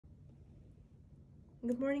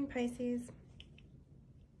Good morning, Pisces.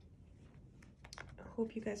 I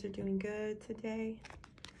hope you guys are doing good today.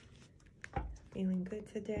 Feeling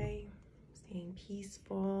good today. Staying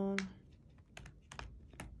peaceful.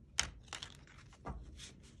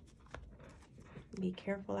 Be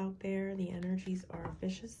careful out there. The energies are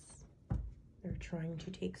vicious. They're trying to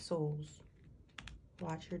take souls.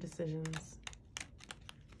 Watch your decisions.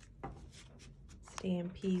 Stay in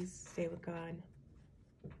peace. Stay with God.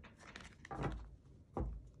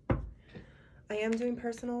 I am doing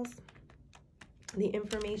personals. The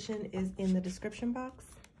information is in the description box.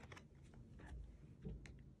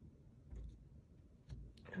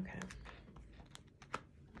 Okay.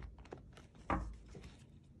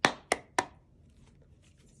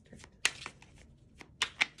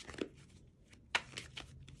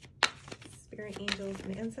 Spirit angels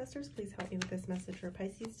and ancestors, please help me with this message for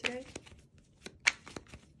Pisces today.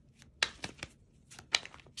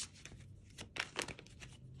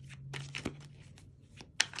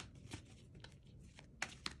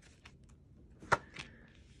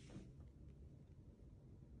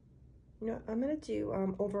 You know, I'm going to do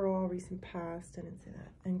overall, recent past, I didn't say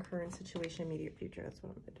that, and current situation, immediate future. That's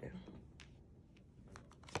what I'm going to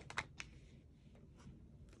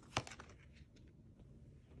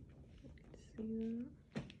do.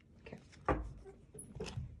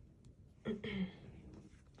 Okay.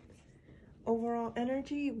 Overall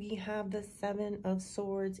energy, we have the Seven of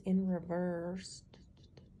Swords in reverse.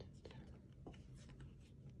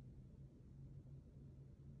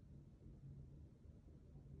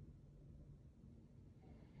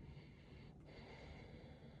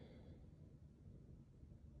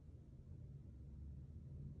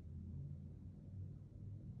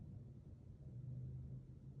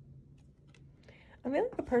 I'm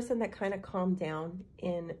like a person that kind of calmed down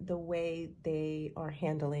in the way they are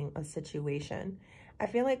handling a situation. I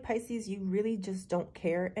feel like Pisces, you really just don't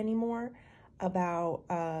care anymore about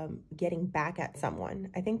getting back at someone.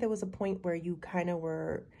 I think there was a point where you kind of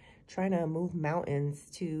were trying to move mountains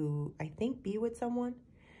to, I think, be with someone.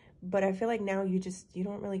 But I feel like now you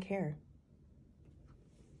don't really care.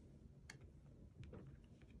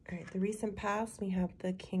 All right, the recent past, we have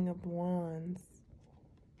the King of Wands.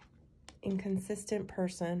 Inconsistent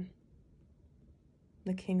person.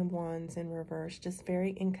 The King of Wands in reverse. Just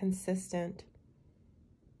very inconsistent.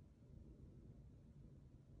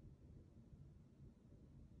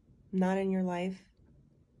 Not in your life.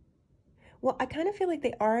 Well, I kind of feel like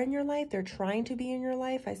they are in your life. They're trying to be in your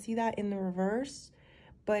life. I see that in the reverse.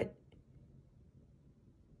 But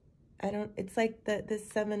it's like this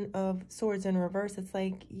Seven of Swords in reverse. It's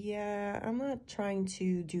like, yeah, I'm not trying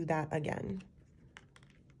to do that again.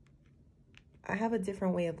 I have a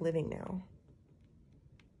different way of living now.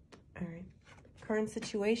 All right. Current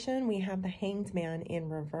situation, we have the Hanged Man in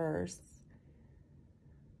reverse.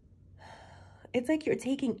 It's like you're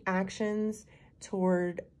taking actions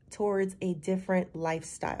towards a different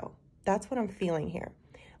lifestyle. That's what I'm feeling here.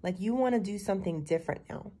 Like you want to do something different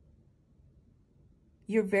now.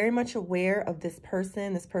 You're very much aware of this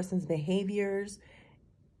person's behaviors,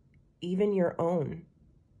 even your own.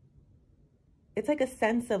 It's like a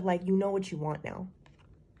sense of like, you know what you want now.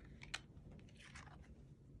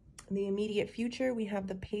 In the immediate future, we have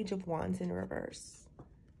the Page of Wands in reverse.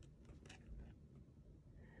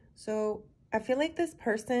 So I feel like this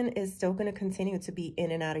person is still going to continue to be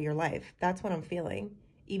in and out of your life. That's what I'm feeling.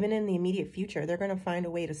 Even in the immediate future, they're going to find a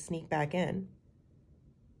way to sneak back in.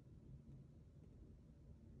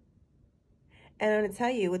 And I'm going to tell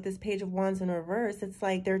you, with this Page of Wands in reverse, it's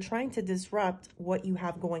like they're trying to disrupt what you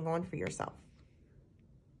have going on for yourself.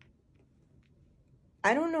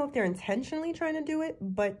 I don't know if they're intentionally trying to do it,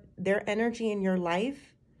 but their energy in your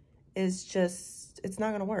life is just, it's not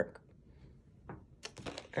going to work.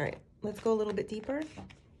 All right, let's go a little bit deeper.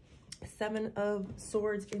 Seven of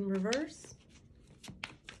Swords in reverse.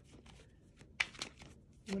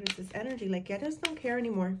 What is this energy? Like, I just don't care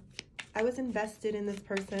anymore. I was invested in this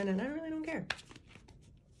person and I really don't care.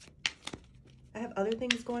 I have other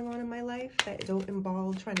things going on in my life that don't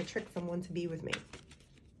involve trying to trick someone to be with me.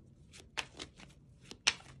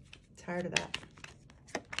 Tired of that.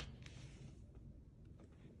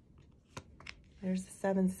 There's the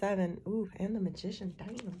 7-7. Ooh, and the Magician.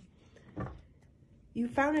 Damn. You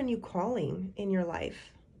found a new calling in your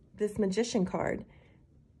life. This Magician card.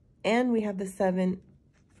 And we have the 7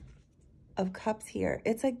 of Cups here.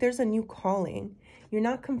 It's like there's a new calling. You're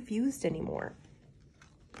not confused anymore.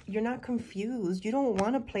 You're not confused. You don't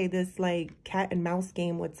want to play this like cat and mouse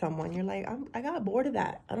game with someone. You're like, I got bored of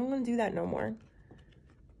that. I don't want to do that no more.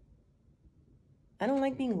 I don't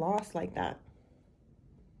like being lost like that.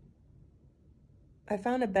 I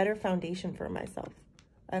found a better foundation for myself.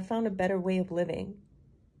 I found a better way of living.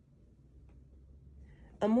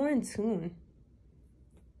 I'm more in tune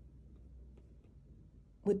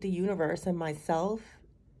with the universe and myself.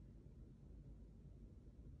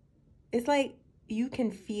 It's like you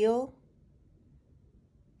can feel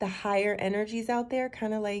the higher energies out there,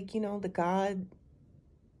 kind of like, you know, the God,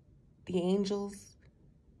 the angels.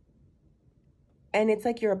 And it's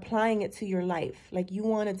like you're applying it to your life. Like you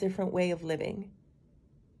want a different way of living.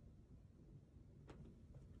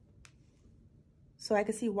 So I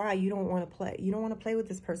can see why you don't want to play. You don't want to play with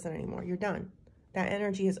this person anymore. You're done. That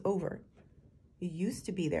energy is over. You used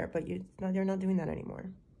to be there, but you're not doing that anymore.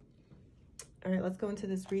 All right, let's go into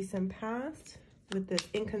this recent past with this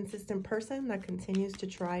inconsistent person that continues to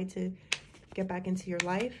try to get back into your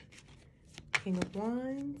life. King of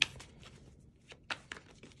Wands.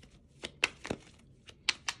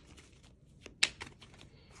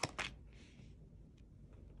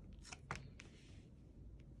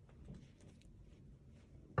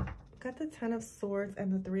 Got the Ten of Swords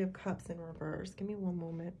and the Three of Cups in reverse. Give me one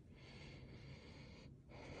moment.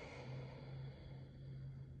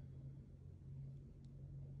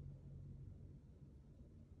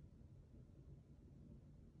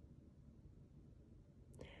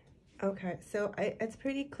 Okay, so it's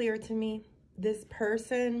pretty clear to me. This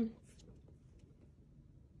person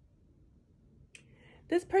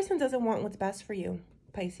doesn't want what's best for you,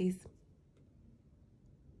 Pisces.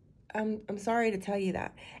 I'm sorry to tell you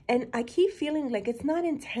that. And I keep feeling like it's not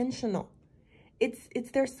intentional.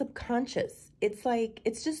 It's their subconscious. It's like,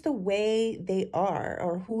 it's just the way they are,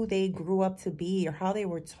 or who they grew up to be, or how they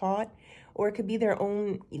were taught, or it could be their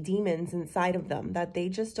own demons inside of them that they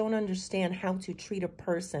just don't understand how to treat a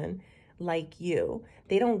person like you.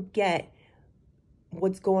 They don't get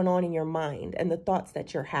what's going on in your mind and the thoughts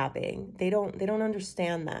that you're having. They don't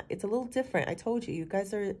understand that. It's a little different. I told you, you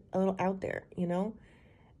guys are a little out there, you know?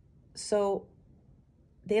 So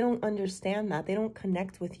they don't understand that. They don't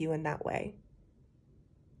connect with you in that way.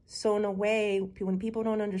 So in a way, when people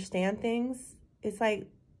don't understand things, it's like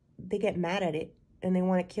they get mad at it and they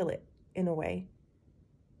want to kill it in a way.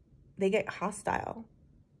 They get hostile.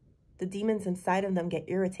 The demons inside of them get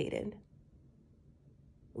irritated.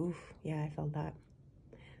 Oof, yeah, I felt that.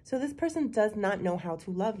 So this person does not know how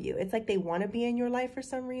to love you. It's like they want to be in your life for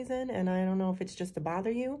some reason, and I don't know if it's just to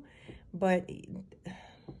bother you, but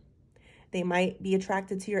they might be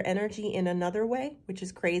attracted to your energy in another way, which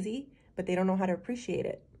is crazy, but they don't know how to appreciate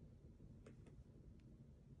it.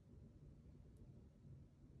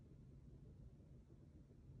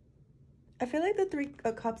 I feel like the Three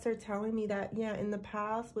of Cups are telling me that, yeah, in the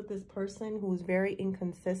past with this person who was very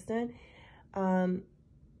inconsistent,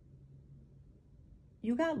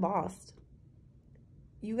 you got lost.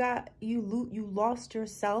 You lost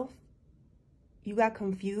yourself. You got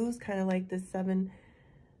confused, kind of like the Seven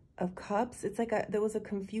of Cups. It's like there was a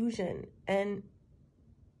confusion, and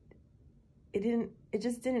it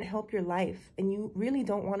just didn't help your life, and you really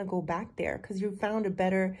don't want to go back there because you found a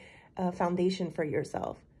better foundation for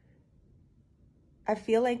yourself. I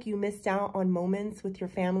feel like you missed out on moments with your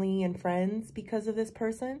family and friends because of this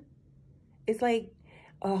person. It's like,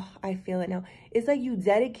 oh, I feel it now. It's like you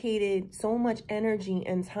dedicated so much energy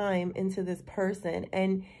and time into this person,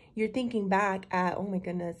 and you're thinking back at, oh my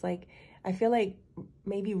goodness, like, I feel like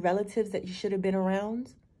maybe relatives that you should have been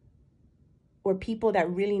around, or people that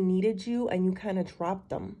really needed you, and you kind of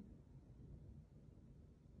dropped them.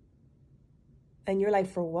 And you're like,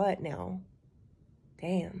 for what now?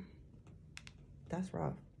 Damn. That's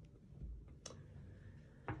rough.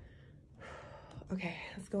 Okay,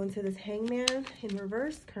 let's go into this Hangman in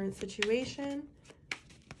reverse, current situation.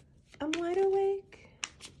 I'm wide awake.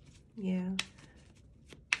 Yeah.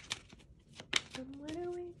 I'm wide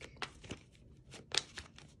awake.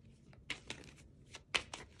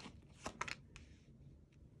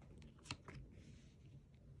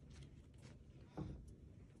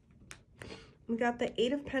 We got the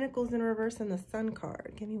Eight of Pentacles in reverse and the Sun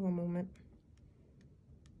card. Give me one moment.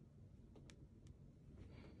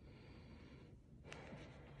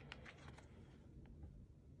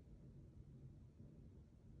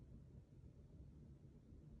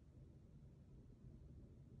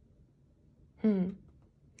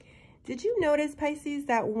 Did you notice, Pisces,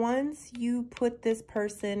 that once you put this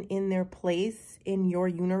person in their place in your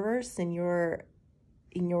universe, in your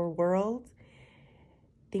world,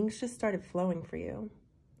 things just started flowing for you.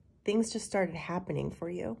 Things just started happening for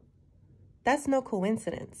you. That's no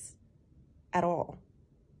coincidence at all.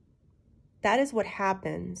 That is what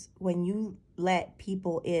happens when you let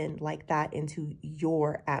people in like that into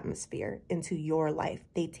your atmosphere, into your life.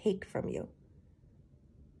 They take from you.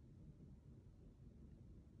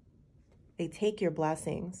 They take your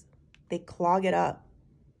blessings. They clog it up.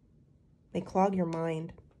 They clog your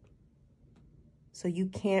mind. So you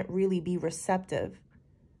can't really be receptive.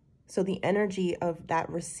 So the energy of that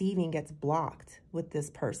receiving gets blocked with this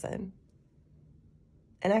person.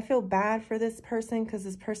 And I feel bad for this person because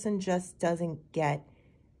this person just doesn't get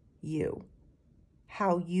you,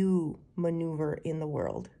 how you maneuver in the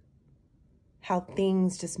world, how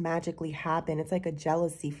things just magically happen. It's like a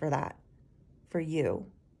jealousy for that, for you.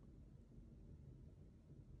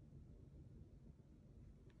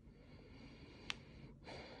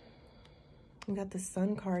 We got the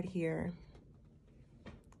Sun card here.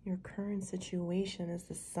 Your current situation is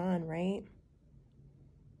the Sun, right?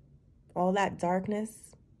 All that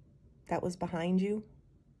darkness that was behind you,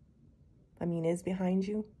 is behind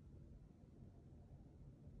you.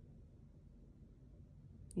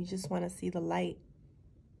 You just want to see the light.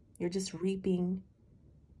 You're just reaping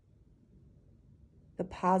the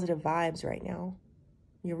positive vibes right now.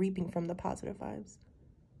 You're reaping from the positive vibes.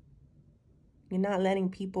 You're not letting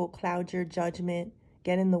people cloud your judgment,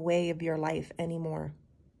 get in the way of your life anymore.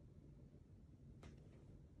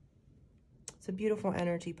 It's a beautiful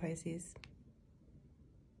energy, Pisces.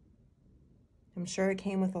 I'm sure it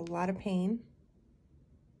came with a lot of pain.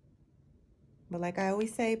 But like I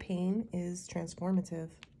always say, pain is transformative.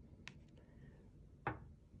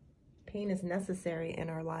 Pain is necessary in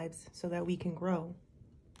our lives so that we can grow.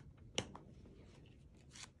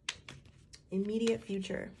 Immediate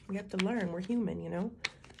future. We have to learn. We're human, you know?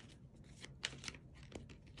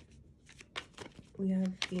 We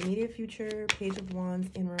have the immediate future, Page of Wands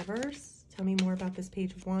in reverse. Tell me more about this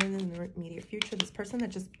Page of Wands in the immediate future. This person that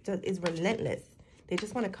just is relentless. They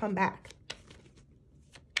just want to come back.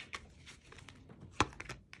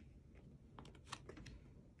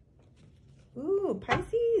 Ooh,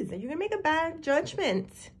 Pisces, you're going to make a bad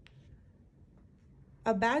judgment.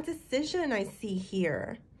 A bad decision I see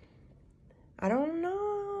here. I don't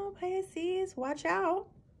know, Pisces. Watch out.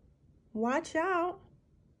 Watch out.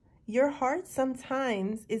 Your heart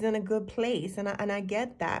sometimes is in a good place, and I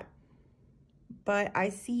get that. But I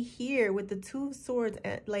see here with the Two of Swords,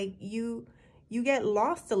 like you get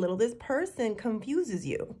lost a little. This person confuses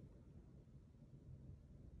you.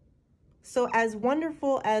 So as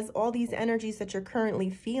wonderful as all these energies that you're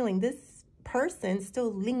currently feeling, this person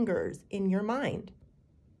still lingers in your mind.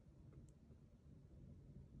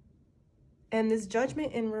 And this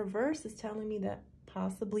Judgment in reverse is telling me that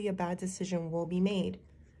possibly a bad decision will be made.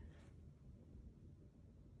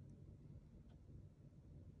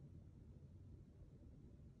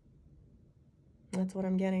 That's what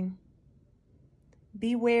I'm getting.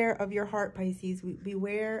 Beware of your heart, Pisces.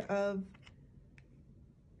 Beware of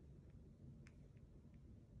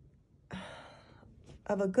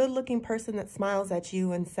a good-looking person that smiles at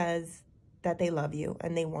you and says that they love you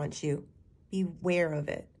and they want you. Beware of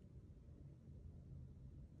it.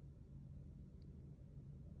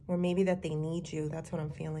 Or maybe that they need you. That's what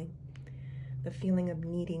I'm feeling. The feeling of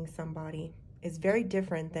needing somebody is very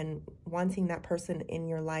different than wanting that person in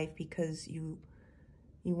your life because you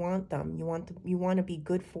want them. You want to be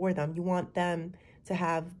good for them. You want them to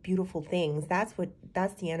have beautiful things. That's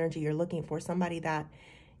the energy you're looking for. Somebody that,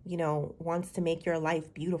 you know, wants to make your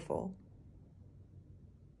life beautiful.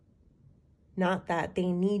 Not that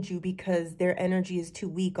they need you because their energy is too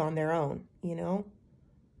weak on their own, you know?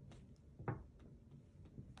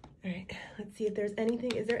 All right, let's see if there's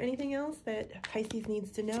anything. Is there anything else that Pisces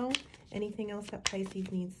needs to know? Anything else that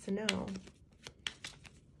Pisces needs to know?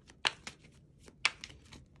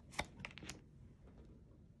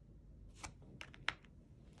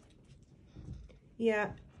 Yeah.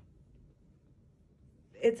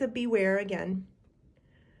 It's a beware again.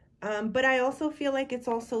 But I also feel like it's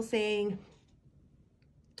also saying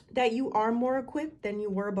that you are more equipped than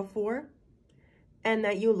you were before. And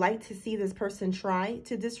that you like to see this person try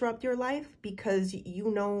to disrupt your life because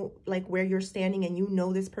you know like where you're standing and you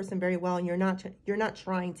know this person very well, and you're not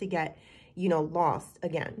trying to get, you know, lost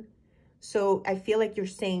again. So I feel like you're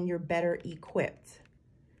saying you're better equipped.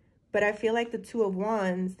 But I feel like the Two of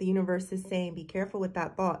Wands, the universe is saying be careful with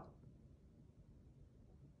that thought.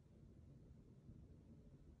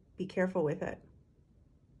 Be careful with it.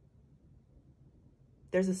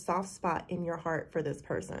 There's a soft spot in your heart for this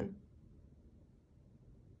person.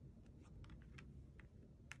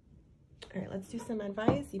 All right, let's do some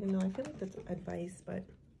advice, even though I feel like that's advice, but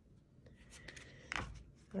I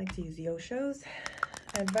like to use Yoshos.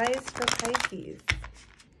 Advice for Pisces.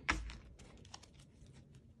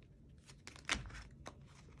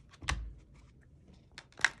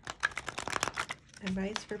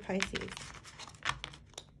 Advice for Pisces.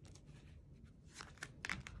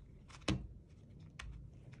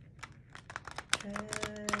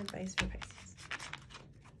 Advice for Pisces.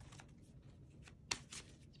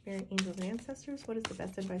 Spirit, angels, and ancestors. What is the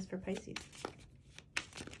best advice for Pisces?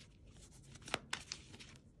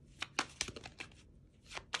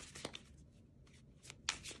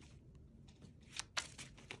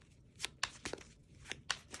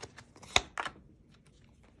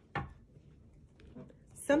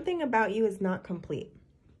 Something about you is not complete.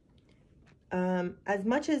 As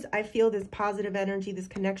much as I feel this positive energy, this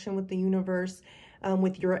connection with the universe,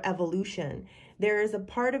 with your evolution, there is a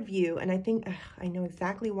part of you, and I think, I know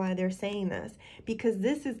exactly why they're saying this, because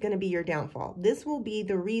this is going to be your downfall. This will be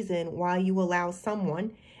the reason why you allow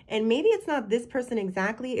someone, and maybe it's not this person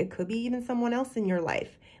exactly, it could be even someone else in your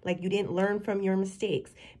life, like you didn't learn from your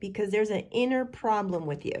mistakes, because there's an inner problem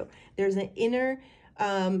with you. There's an inner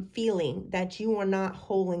feeling that you are not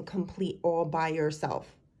whole and complete all by yourself.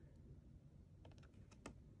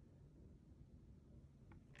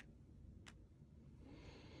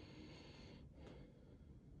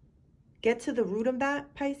 Get to the root of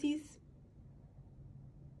that, Pisces.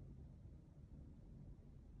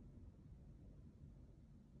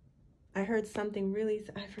 I heard something really,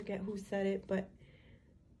 I forget who said it, but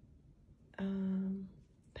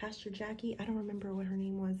Pastor Jackie, I don't remember what her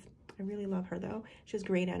name was. I really love her though. She has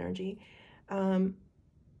great energy.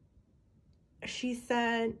 She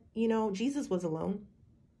said, you know, Jesus was alone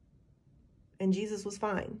and Jesus was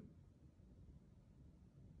fine.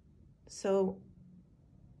 So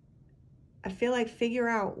I feel like figure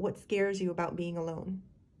out what scares you about being alone.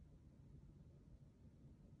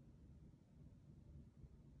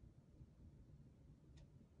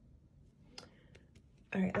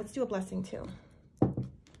 All right, let's do a blessing too.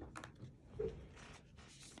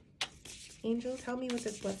 Angels, help me with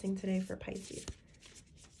this blessing today for Pisces.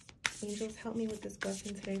 Angels, help me with this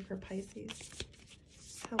blessing today for Pisces.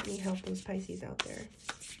 Help me help those Pisces out there.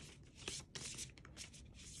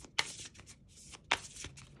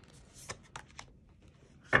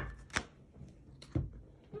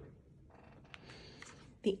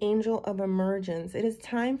 The angel of emergence. It is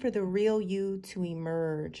time for the real you to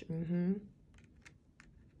emerge.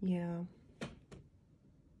 Yeah.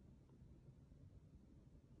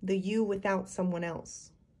 The you without someone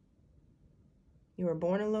else. You were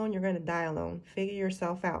born alone, you're going to die alone. Figure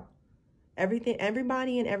yourself out. Everything,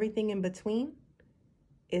 everybody and everything in between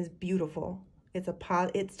is beautiful.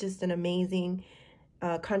 It's just an amazing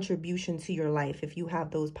contribution to your life if you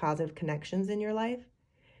have those positive connections in your life.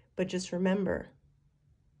 But just remember,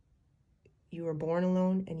 you were born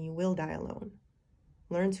alone and you will die alone.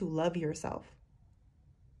 Learn to love yourself.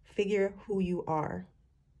 Figure who you are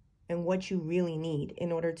and what you really need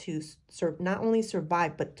in order to not only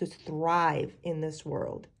survive, but to thrive in this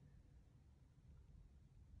world.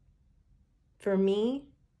 For me,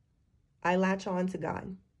 I latch on to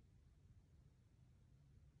God.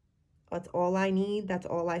 That's all I need. That's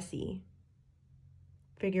all I see.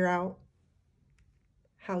 Figure out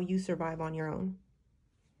how you survive on your own.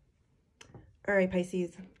 All right,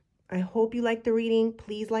 Pisces. I hope you liked the reading.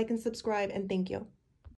 Please like and subscribe, and thank you.